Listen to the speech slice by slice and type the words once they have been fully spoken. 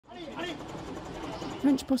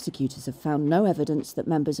French prosecutors have found no evidence that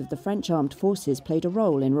members of the French armed forces played a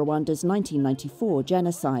role in Rwanda's 1994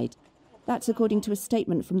 genocide. That's according to a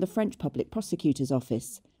statement from the French Public Prosecutor's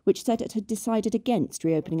Office, which said it had decided against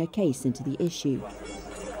reopening a case into the issue.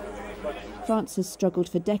 France has struggled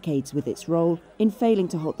for decades with its role in failing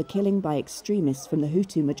to halt the killing by extremists from the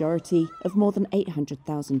Hutu majority of more than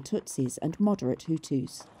 800,000 Tutsis and moderate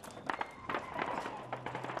Hutus.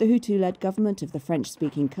 The Hutu-led government of the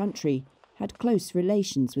French-speaking country had close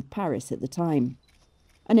relations with Paris at the time.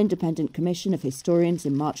 An independent commission of historians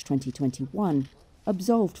in March 2021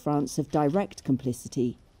 absolved France of direct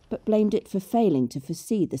complicity, but blamed it for failing to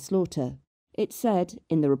foresee the slaughter. It said,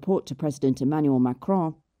 in the report to President Emmanuel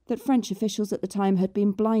Macron, that French officials at the time had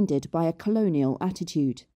been blinded by a colonial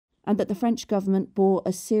attitude, and that the French government bore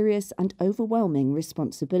a serious and overwhelming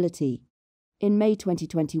responsibility. In May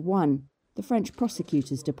 2021, the French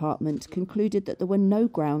Prosecutor's Department concluded that there were no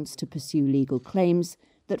grounds to pursue legal claims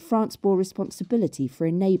that France bore responsibility for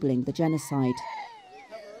enabling the genocide.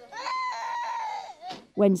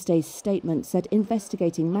 Wednesday's statement said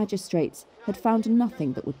investigating magistrates had found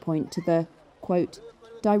nothing that would point to the, quote,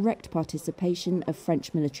 direct participation of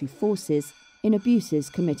French military forces in abuses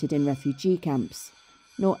committed in refugee camps,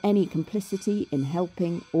 nor any complicity in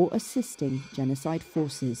helping or assisting genocide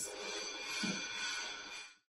forces.